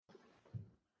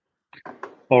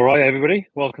All right, everybody.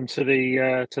 Welcome to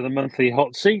the monthly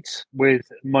hot seat with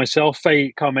myself.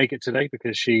 Faye can't make it today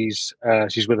because she's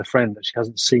with a friend that she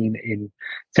hasn't seen in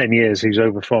 10 years. Who's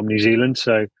over from New Zealand,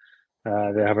 so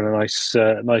they're having a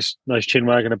nice chin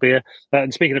wag and a beer.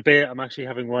 And speaking of beer, I'm actually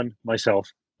having one myself.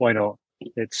 Why not?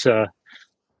 It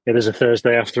is a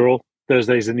Thursday after all.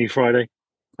 Thursday's the new Friday.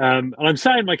 And I'm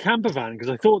sat in my camper van because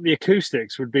I thought the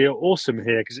acoustics would be awesome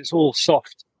here because it's all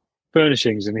soft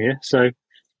furnishings in here. So.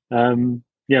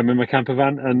 Yeah, I'm in my camper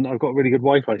van and I've got really good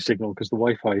Wi-Fi signal because the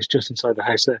Wi-Fi is just inside the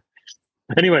house there.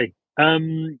 Anyway,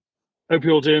 hope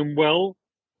you're all doing well.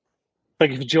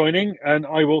 Thank you for joining, and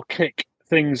I will kick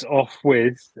things off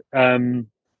with. Do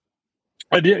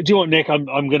you want Nick? I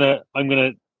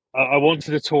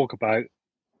wanted to talk about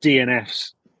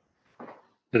DNFs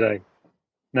today.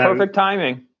 Now, Perfect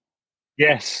timing.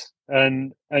 yes,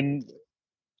 and I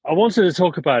wanted to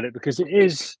talk about it because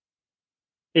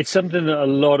it's something that a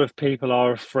lot of people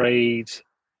are afraid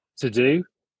to do.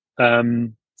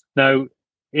 Now,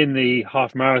 in the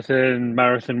half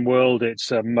marathon world,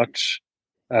 it's a much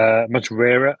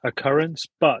rarer occurrence.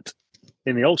 But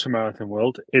in the ultra marathon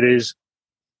world, it is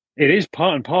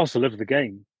part and parcel of the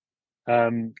game.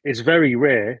 It's very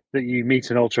rare that you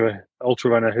meet an ultra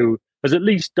runner who has at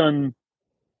least done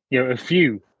a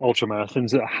few ultra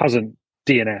marathons that hasn't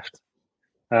DNF'd.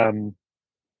 Um,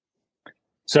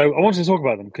 So I wanted to talk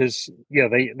about them because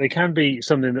they can be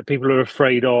something that people are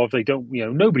afraid of. They don't,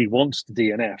 nobody wants to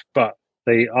DNF, but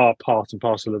they are part and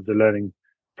parcel of the learning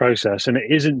process. And it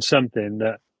isn't something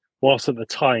that, whilst at the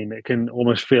time it can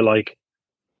almost feel like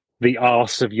the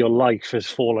arse of your life has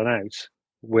fallen out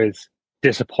with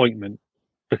disappointment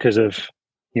because of,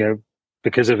 you know,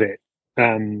 because of it.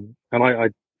 And I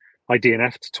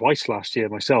DNF'd twice last year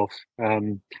myself.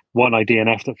 One I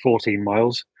DNF'd at 14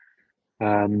 miles.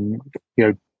 Um, you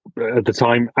know, at the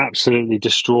time, absolutely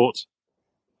distraught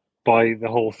by the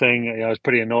whole thing. I was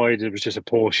pretty annoyed. It was just a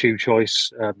poor shoe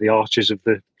choice. The arches of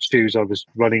the shoes I was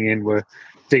running in were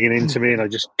digging into me, and I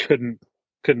just couldn't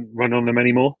run on them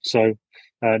anymore. So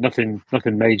nothing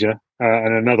major.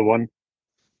 And another one,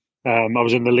 I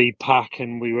was in the lead pack,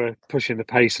 and we were pushing the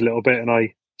pace a little bit, and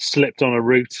I slipped on a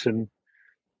route and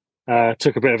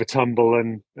took a bit of a tumble,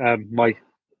 and my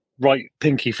right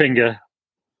pinky finger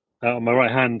on my right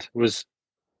hand was,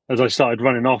 as I started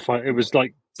running off, it was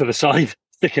like to the side,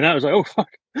 sticking out. I was like, "Oh fuck,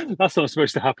 that's not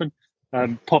supposed to happen."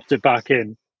 Popped it back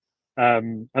in,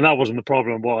 and that wasn't the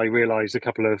problem. What I realised a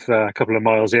couple of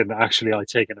miles in, that actually I'd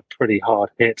taken a pretty hard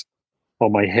hit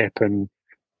on my hip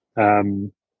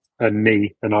um, and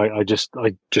knee, and I just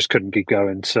couldn't keep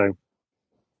going.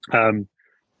 Um,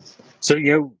 so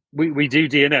we do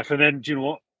DNF, and then do you know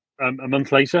what? A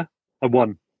month later, I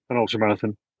won an ultra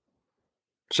marathon.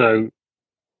 So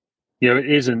it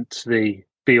isn't the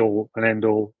be all and end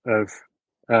all of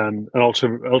an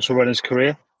ultra runner's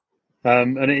career,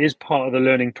 and it is part of the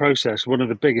learning process. One of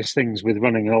the biggest things with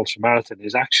running an ultra marathon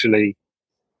is actually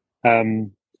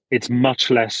it's much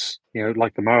less,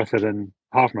 like the marathon and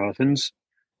half marathons,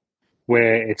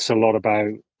 where it's a lot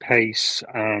about pace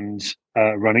and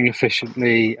running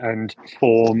efficiently and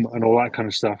form and all that kind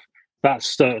of stuff. That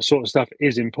sort of stuff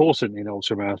is important in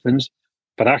ultra marathons,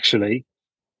 but actually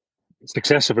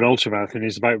success of an ultra marathon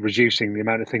is about reducing the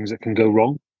amount of things that can go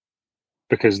wrong,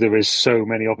 because there is so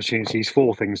many opportunities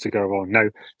for things to go wrong. Now,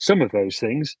 some of those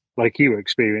things, like you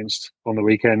experienced on the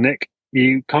weekend, Nick,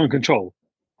 you can't control.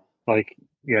 Like,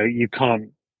 you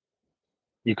can't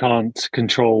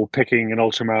control picking an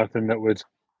ultra marathon that would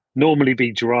normally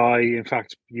be dry. In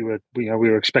fact, we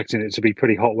were expecting it to be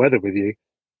pretty hot weather with you,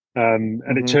 and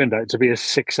it turned out to be a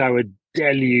 6-hour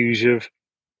deluge of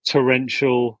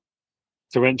torrential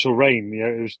rain.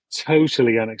 It was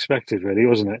totally unexpected, really,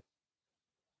 wasn't it?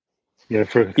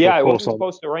 Yeah, it wasn't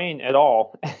supposed to rain at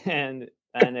all, and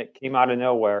it came out of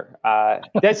nowhere.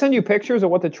 Did I send you pictures of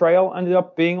what the trail ended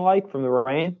up being like from the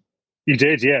rain? You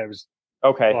did, yeah. It was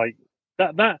Okay. like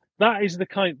that is the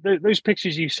kind, those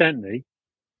pictures you sent me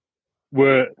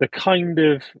were the kind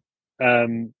of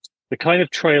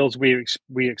trails we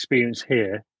experience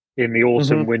here in the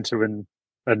autumn, hmm winter, and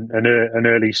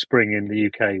early spring in the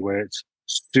UK, where it's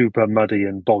super muddy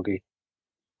and boggy.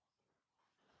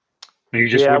 And you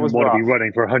just Yeah, it wouldn't was want to be rough.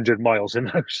 running for 100 miles in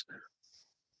those.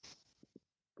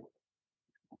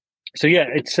 So yeah,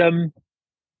 it's so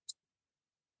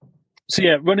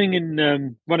yeah, running an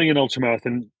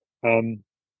ultramarathon um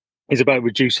is about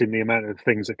reducing the amount of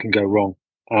things that can go wrong.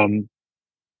 Um,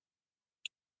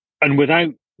 and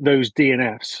without those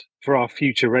DNFs for our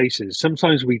future races,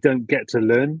 sometimes we don't get to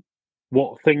learn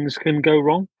what things can go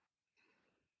wrong.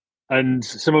 And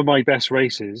some of my best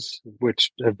races,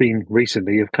 which have been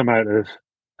recently, have come out of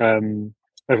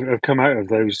have come out of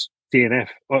those DNF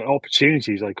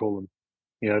opportunities, I call them.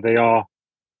 They are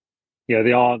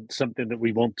something that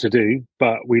we want to do,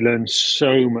 but we learn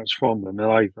so much from them.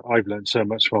 And I've learned so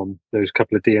much from those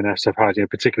couple of DNFs I've had,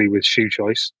 particularly with shoe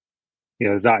choice.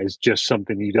 That is just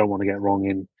something you don't want to get wrong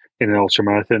in an ultra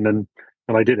marathon, and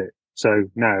I did it. So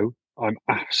now I'm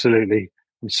so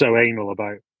anal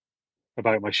about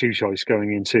my shoe choice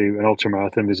going into an ultra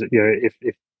marathon. Is that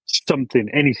if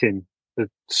anything that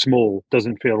small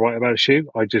doesn't feel right about a shoe,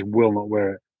 I just will not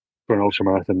wear it for an ultra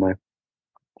marathon now.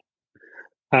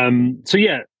 So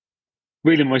yeah,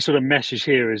 really, my sort of message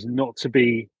here is not to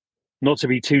be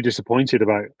too disappointed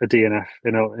about a DNF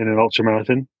in an ultra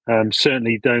marathon.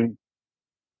 Certainly don't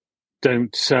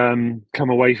come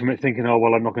away from it thinking, oh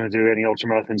well, I'm not going to do any ultra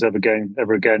marathons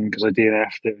ever again because I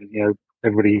DNF'd it.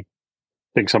 Everybody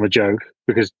thinks I'm a joke,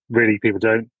 because really people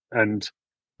don't. And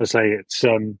I say it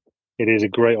is a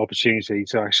great opportunity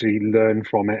to actually learn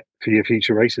from it for your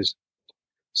future races.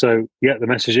 So yeah, the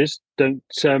message is don't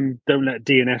let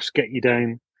DNFs get you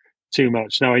down too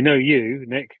much. Now, I know you,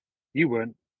 Nick, you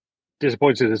weren't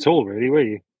disappointed at all, really, were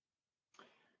you?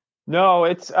 No,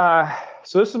 it's so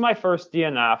this is my first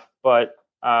DNF, but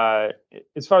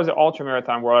as far as the ultra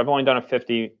marathon world, I've only done a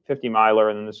 50 miler,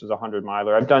 and then this was a 100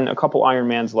 miler. I've done a couple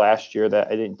Ironmans last year that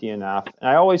I didn't DNF, and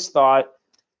I always thought,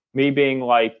 me being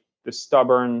like the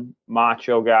stubborn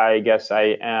macho guy I guess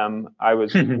I am, I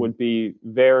would be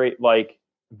very,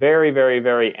 very,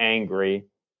 very angry,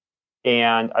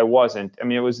 and I wasn't. I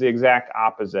mean, it was the exact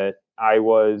opposite. I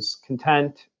was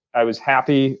content. I was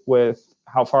happy with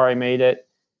how far I made it.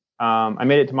 I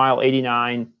made it to mile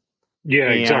 89. Yeah,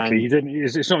 exactly. You didn't.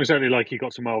 It's not exactly like you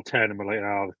got to mile 10 and were like,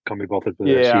 "Oh, can't be bothered with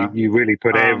this." You really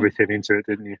put everything into it,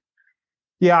 didn't you?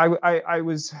 Yeah, I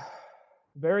was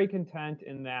very content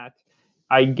in that.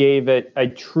 I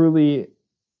truly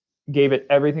gave it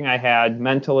everything I had,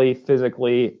 mentally,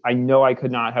 physically. I know I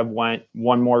could not have went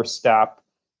one more step,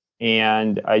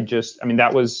 and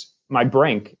that was my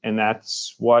brink, and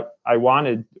that's what I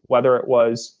wanted. Whether it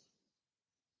was,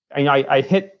 I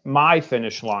hit my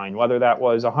finish line, whether that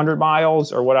was 100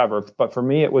 miles or whatever. But for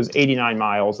me, it was 89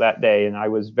 miles that day, and I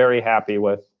was very happy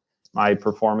with my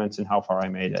performance and how far I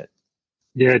made it.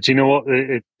 Yeah, do you know what?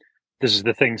 This is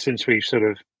the thing, since we've sort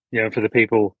of, for the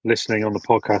people listening on the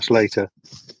podcast later,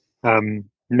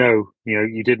 no,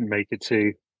 you didn't make it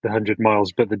to the 100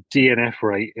 miles, but the DNF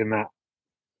rate in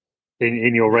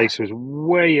your race was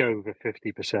way over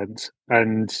 50%.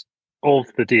 And of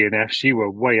the DNFs, you were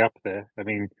way up there. I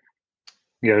mean,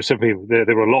 some people,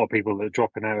 there were a lot of people that are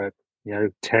dropping out at,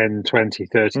 10, 20,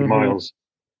 30 miles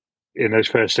in those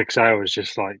first 6 hours,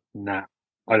 just like, nah,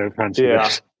 I don't fancy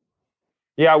this.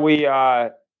 Yeah,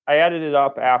 I added it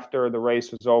up after the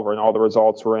race was over and all the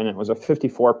results were in. It was a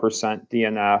 54%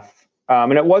 DNF.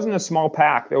 And it wasn't a small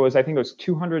pack. I think it was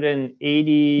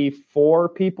 284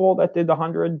 people that did the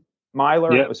 100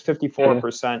 miler. Yep. It was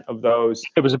 54% of those.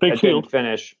 It was a big field. Didn't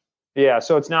finish. Yeah,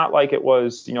 so it's not like it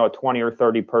was, a 20 or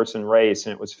 30 person race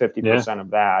and it was 50% of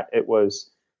that. It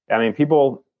was,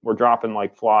 people were dropping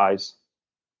like flies.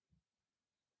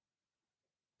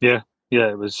 Yeah,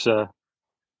 it was.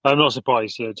 I'm not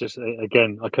surprised. Just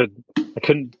again, I couldn't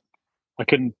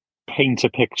paint a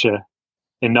picture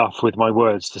enough with my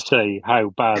words to say how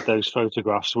bad those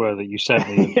photographs were that you sent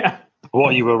me. Yeah.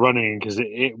 What you were running, because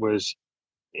it was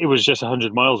just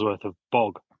 100 miles worth of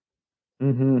bog.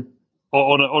 Mm-hmm.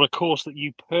 On a course that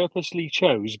you purposely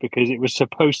chose because it was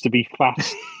supposed to be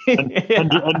fast and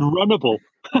runnable.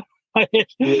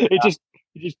 It just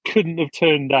couldn't have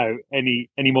turned out any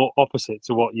more opposite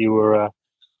to what you were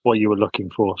looking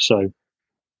for. So,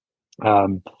 but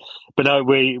no,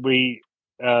 we were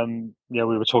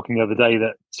talking the other day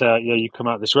that you come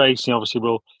out this race, and obviously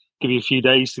we'll give you a few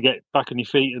days to get back on your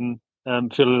feet and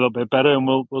feel a little bit better, and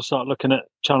we'll start looking at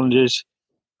challenges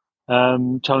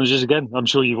again. I'm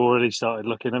sure you've already started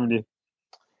looking, haven't you?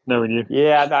 Knowing you.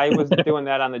 Yeah, I was doing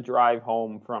that on the drive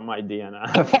home from my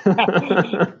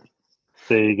DNF.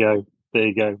 There you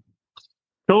go.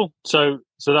 Cool. So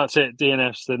that's it.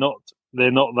 DNFs, they're not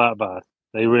that bad.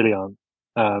 They really aren't.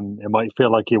 It might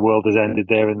feel like your world has ended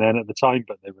there and then at the time,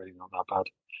 but they're really not that bad.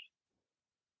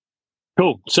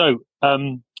 Cool. So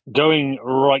going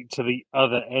right to the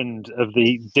other end of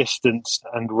the distance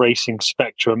and racing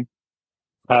spectrum,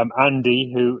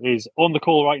 Andy, who is on the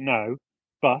call right now,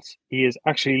 but he is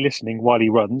actually listening while he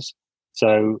runs.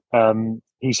 So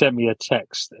he sent me a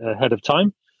text ahead of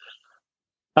time.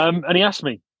 And he asked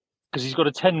me, because he's got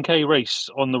a 10K race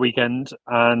on the weekend,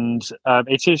 and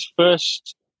it's his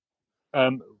first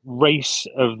race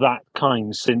of that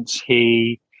kind since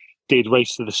he did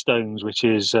Race to the Stones, which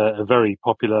is a very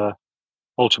popular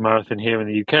ultramarathon here in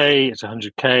the UK. It's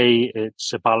 100K.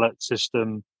 It's a ballot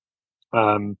system.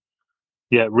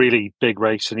 Yeah, really big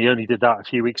race, and he only did that a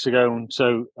few weeks ago. And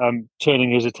so,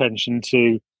 turning his attention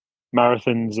to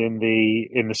marathons in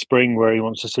the spring, where he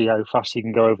wants to see how fast he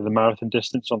can go over the marathon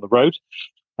distance on the road.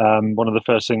 One of the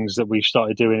first things that we've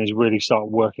started doing is really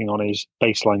start working on his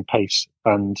baseline pace.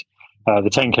 And the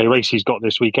 10K race he's got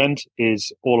this weekend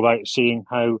is all about seeing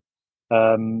how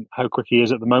quick he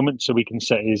is at the moment, so we can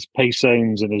set his pace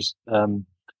zones and his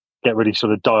get really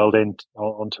sort of dialed in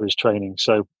onto his training.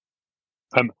 So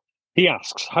he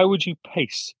asks, how would you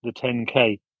pace the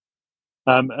 10K?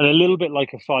 And a little bit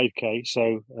like a 5K.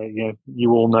 So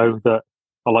you all know that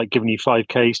I like giving you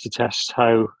 5Ks to test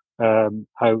how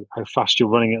fast you're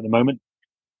running at the moment.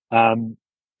 The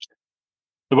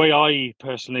way I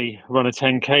personally run a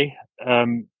 10K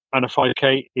and a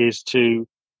 5K is to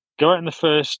go out in the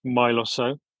first mile or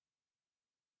so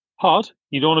hard.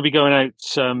 You don't want to be going out.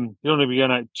 You don't want to be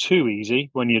going out too easy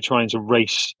when you're trying to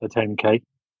race a 10K.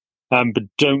 But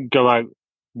don't go out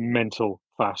mental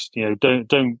fast.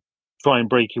 Don't try and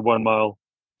break your 1 mile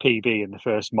PB in the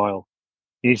first mile.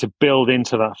 You need to build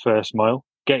into that first mile.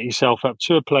 Get yourself up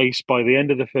to a place by the end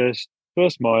of the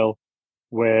first mile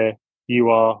where you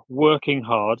are working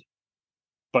hard,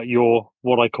 but you're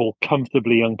what I call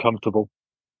comfortably uncomfortable.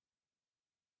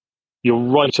 You're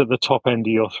right at the top end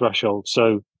of your threshold.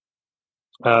 So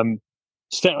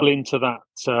settle into that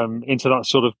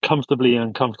sort of comfortably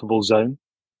uncomfortable zone.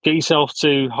 Get yourself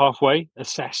to halfway,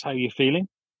 assess how you're feeling.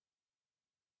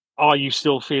 Are you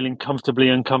still feeling comfortably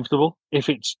uncomfortable? If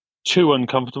it's too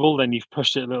uncomfortable, then you've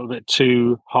pushed it a little bit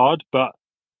too hard. But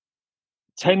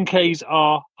 10Ks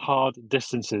are hard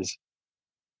distances.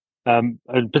 And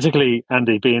particularly,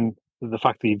 Andy, being the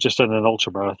fact that you've just done an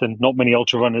ultra marathon, not many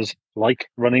ultra runners like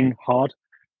running hard.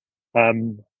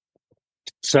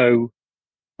 So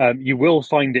you will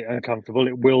find it uncomfortable.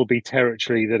 It will be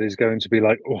territory that is going to be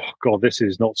like, oh God, this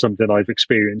is not something I've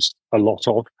experienced a lot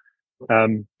of.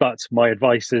 But my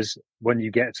advice is when you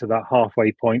get to that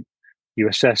halfway point, you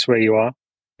assess where you are.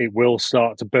 It will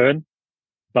start to burn.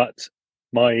 But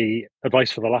my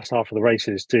advice for the last half of the race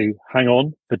is to hang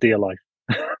on for dear life.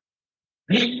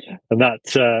 And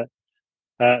that's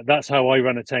how I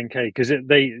run a 10K, because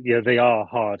they are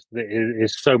hard. It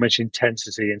is so much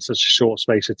intensity in such a short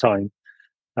space of time.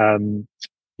 Hang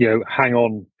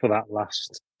on for that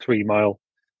last 3 mile,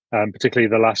 particularly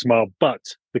the last mile.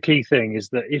 But the key thing is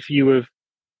that if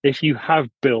you have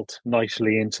built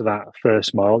nicely into that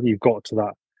first mile, you've got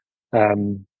to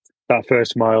that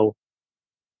first mile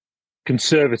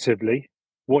conservatively.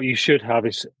 What you should have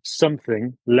is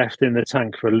something left in the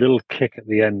tank for a little kick at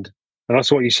the end, and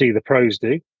that's what you see the pros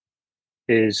do.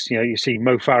 Is you see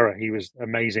Mo Farah, he was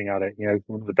amazing at it.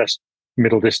 One of the best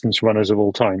middle distance runners of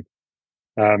all time.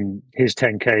 His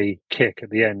 10K kick at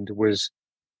the end was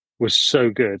so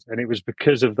good, and it was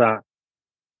because of that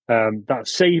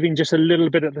saving just a little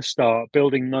bit at the start,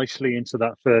 building nicely into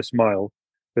that first mile,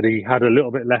 that he had a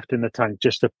little bit left in the tank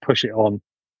just to push it on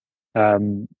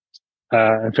and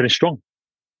finish strong.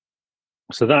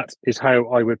 So that is how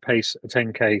I would pace a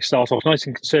 10K. Start off nice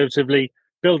and conservatively,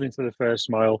 build into the first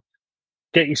mile,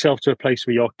 get yourself to a place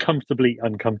where you're comfortably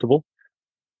uncomfortable.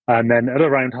 And then at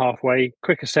around halfway,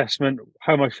 quick assessment.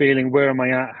 How am I feeling? Where am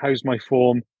I at? How's my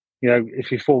form?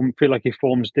 If you feel like your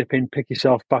form's dipping, pick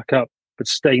yourself back up, but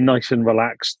stay nice and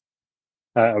relaxed.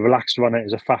 A relaxed runner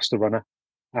is a faster runner,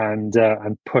 and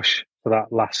push for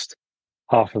that last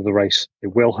half of the race.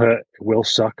 It will hurt. It will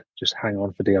suck. Just hang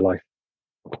on for dear life.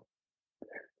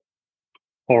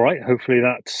 All right. Hopefully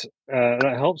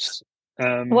that helps.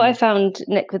 What I found,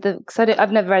 Nick, because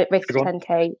I've never raced a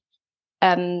 10K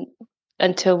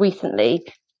until recently,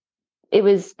 it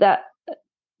was that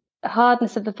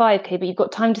hardness of the 5K, but you've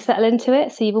got time to settle into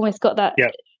it, so you've almost got that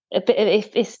a bit of,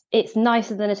 it's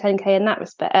nicer than a 10K in that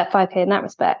respect, 5K in that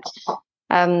respect,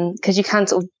 because you can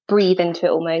sort of breathe into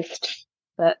it almost.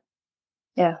 But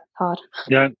yeah, hard.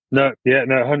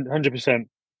 100%.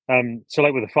 So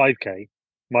like with a 5K,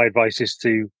 my advice is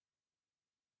to,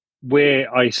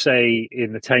 where I say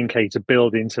in the 10K to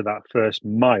build into that first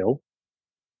mile,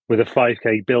 with a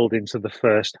 5K build into the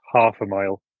first half a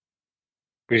mile,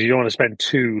 because you don't want to spend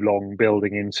too long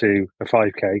building into a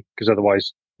 5K, because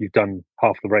otherwise you've done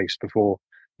half the race before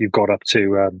you've got up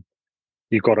to a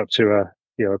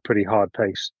pretty hard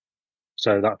pace.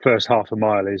 So that first half a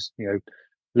mile is,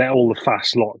 let all the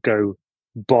fast lot go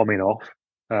bombing off,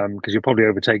 because you'll probably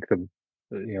overtake them,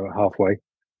 at halfway,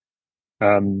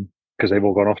 because they've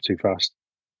all gone off too fast.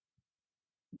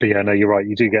 But yeah, no, you're right.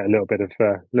 You do get a little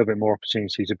bit more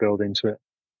opportunity to build into it.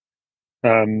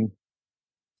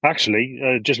 Actually,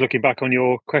 just looking back on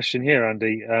your question here,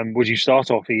 Andy, would you start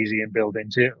off easy and build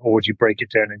into it, or would you break it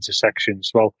down into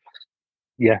sections? Well,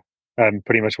 yeah,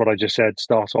 pretty much what I just said.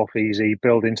 Start off easy,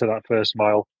 build into that first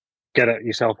mile, get it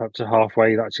yourself up to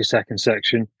halfway. That's your second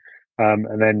section,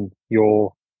 and then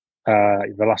your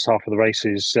the last half of the race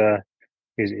is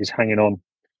hanging on.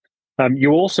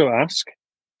 You also ask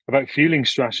about fueling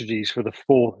strategies for the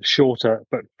four shorter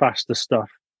but faster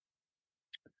stuff.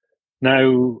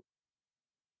 Now,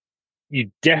 you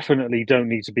definitely don't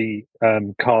need to be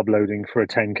carb loading for a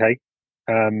 10K.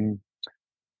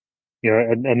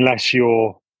 Unless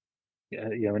you're,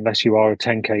 unless you are a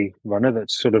 10K runner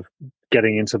that's sort of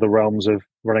getting into the realms of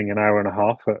running an hour and a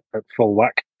half at full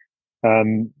whack.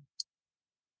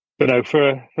 But no,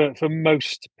 for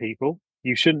most people,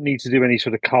 you shouldn't need to do any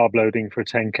sort of carb loading for a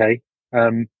 10K.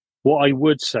 What I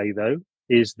would say though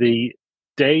is the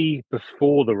day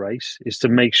before the race is to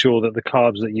make sure that the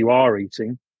carbs that you are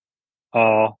eating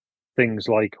are things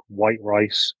like white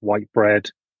rice, white bread,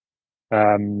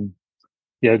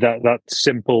 that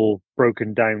simple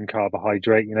broken down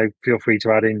carbohydrate. Feel free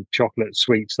to add in chocolate,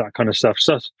 sweets, that kind of stuff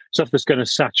that's going to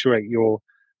saturate your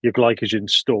glycogen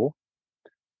store.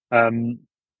 And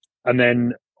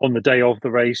then on the day of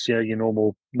the race, your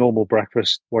normal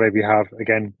breakfast, whatever you have,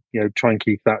 again, try and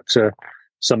keep that to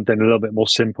something a little bit more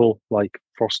simple, like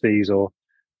Frosties or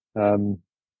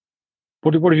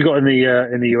what have you got in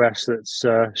the US that's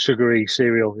sugary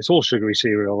cereal? It's all sugary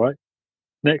cereal, right,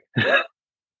 Nick?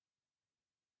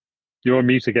 You're on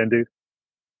mute again, dude.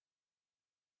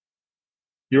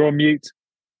 You're on mute.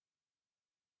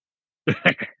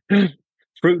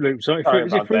 Fruit Loops, right?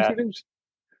 Is it Fruity Loops?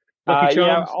 Lucky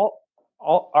Charms? Yeah,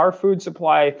 all our food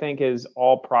supply, I think, is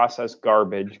all processed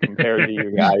garbage compared to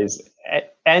you guys.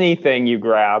 Anything you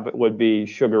grab would be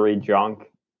sugary junk.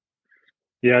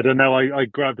 Yeah, I don't know. I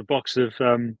grabbed a box of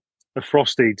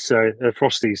Frosties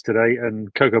today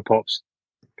and Cocoa Pops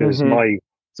because my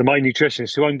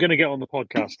nutritionist, who I'm going to get on the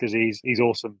podcast because he's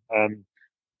awesome,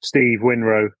 Steve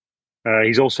Winrow.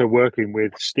 He's also working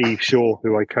with Steve Shaw,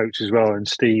 who I coach as well, and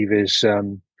Steve is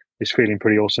feeling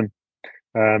pretty awesome.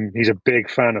 He's a big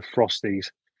fan of Frosties,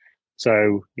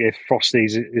 so if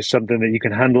Frosties is something that you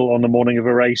can handle on the morning of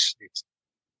a race, it's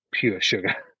pure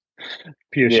sugar,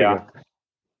 sugar.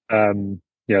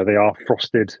 They are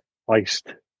frosted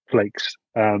iced flakes.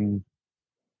 And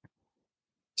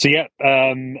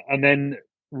then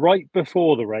right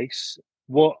before the race,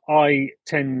 what I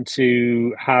tend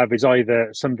to have is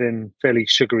either something fairly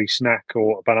sugary snack,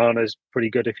 or bananas pretty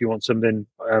good if you want something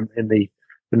in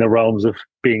the realms of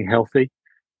being healthy.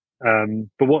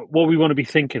 But what we want to be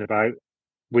thinking about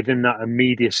within that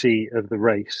immediacy of the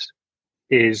race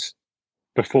is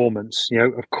performance.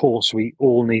 Of course, we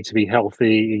all need to be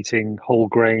healthy, eating whole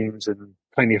grains and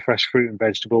plenty of fresh fruit and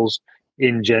vegetables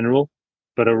in general.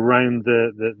 But around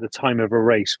the time of a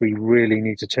race, we really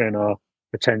need to turn our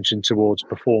attention towards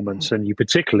performance. And you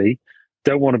particularly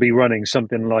don't want to be running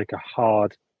something like a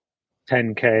hard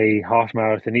 10K, half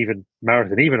marathon, even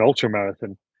ultra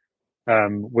marathon,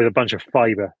 with a bunch of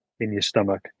fiber in your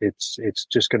stomach. It's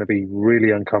just going to be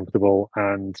really uncomfortable.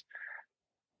 And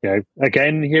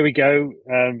again, here we go.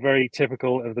 Very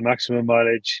typical of the maximum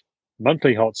mileage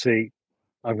monthly hot seat.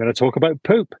 I'm going to talk about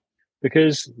poop,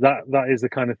 because that is the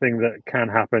kind of thing that can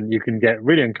happen. You can get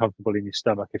really uncomfortable in your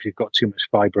stomach if you've got too much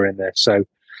fiber in there. So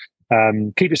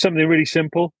keep it something really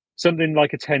simple, something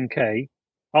like a 10K.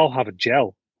 I'll have a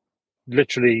gel,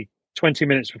 literally 20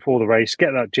 minutes before the race,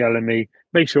 get that gel in me,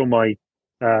 make sure my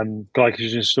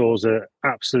glycogen stores are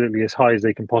absolutely as high as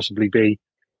they can possibly be.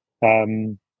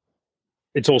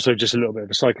 It's also just a little bit of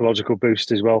a psychological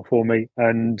boost as well for me.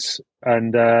 And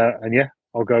yeah,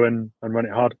 I'll go and run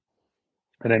it hard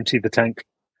and empty the tank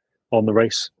on the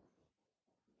race.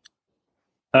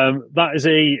 That is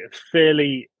a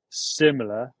fairly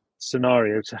similar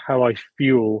scenario to how I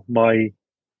fuel my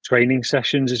training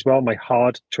sessions as well, my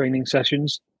hard training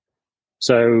sessions.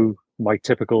 So my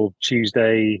typical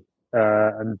Tuesday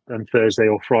and Thursday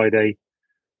or Friday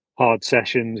hard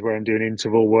sessions where I'm doing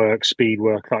interval work, speed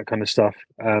work, that kind of stuff.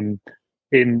 In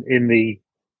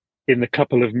the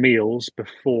couple of meals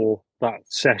before that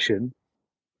session,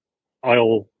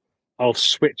 I'll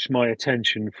switch my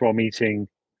attention from eating,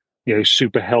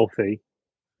 super healthy,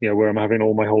 where I'm having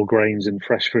all my whole grains and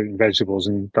fresh fruit and vegetables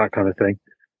and that kind of thing,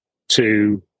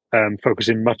 to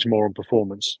focusing much more on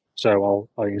performance. So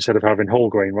I'll instead of having whole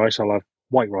grain rice, I'll have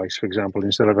white rice, for example.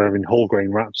 Instead of having whole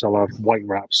grain wraps, I'll have white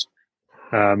wraps.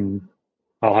 I'll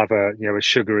have a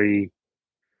sugary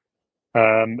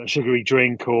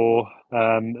drink or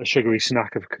a sugary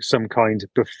snack of some kind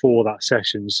before that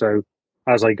session. So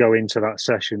as I go into that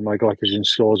session, my glycogen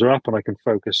stores are up and I can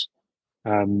focus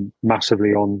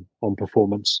massively on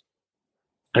performance.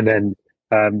 And then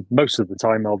most of the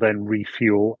time I'll then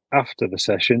refuel after the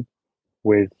session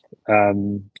with a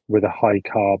high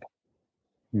carb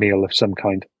meal of some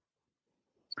kind.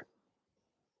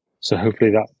 So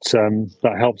hopefully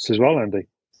that helps as well, Andy.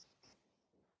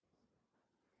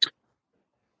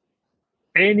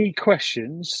 Any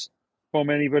questions from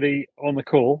anybody on the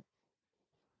call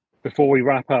before we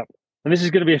wrap up? And this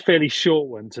is going to be a fairly short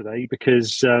one today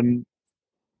because the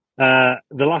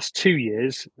last 2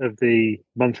 years of the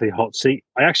monthly hot seat,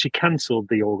 I actually cancelled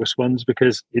the August ones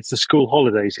because it's the school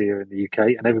holidays here in the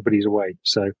UK and everybody's away.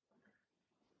 So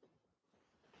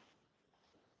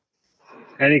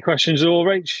any questions at all,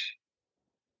 Rach?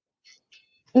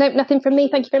 Nope, nothing from me.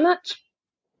 Thank you very much.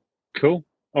 Cool.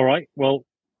 All right. Well,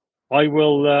 I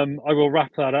will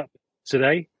wrap that up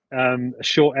today. A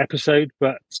short episode,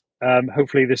 but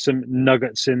hopefully there's some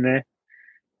nuggets in there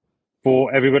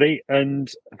for everybody. And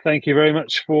thank you very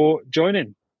much for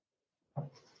joining.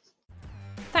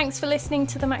 Thanks for listening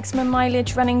to the Maximum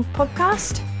Mileage Running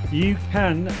podcast. You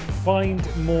can find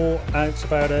more out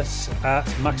about us at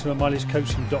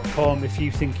maximummileagecoaching.com. If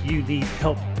you think you need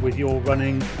help with your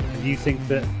running and you think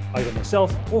that either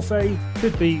myself or Faye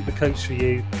could be the coach for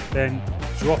you, then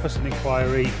drop us an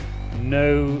inquiry.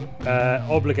 No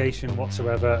obligation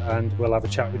whatsoever, and we'll have a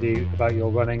chat with you about your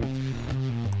running.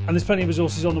 And there's plenty of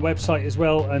resources on the website as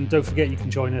well. And don't forget, you can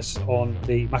join us on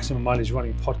the Maximum Mileage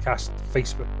Running Podcast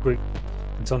Facebook group.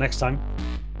 Until next time.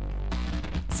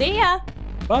 See ya.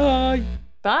 Bye.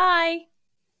 Bye.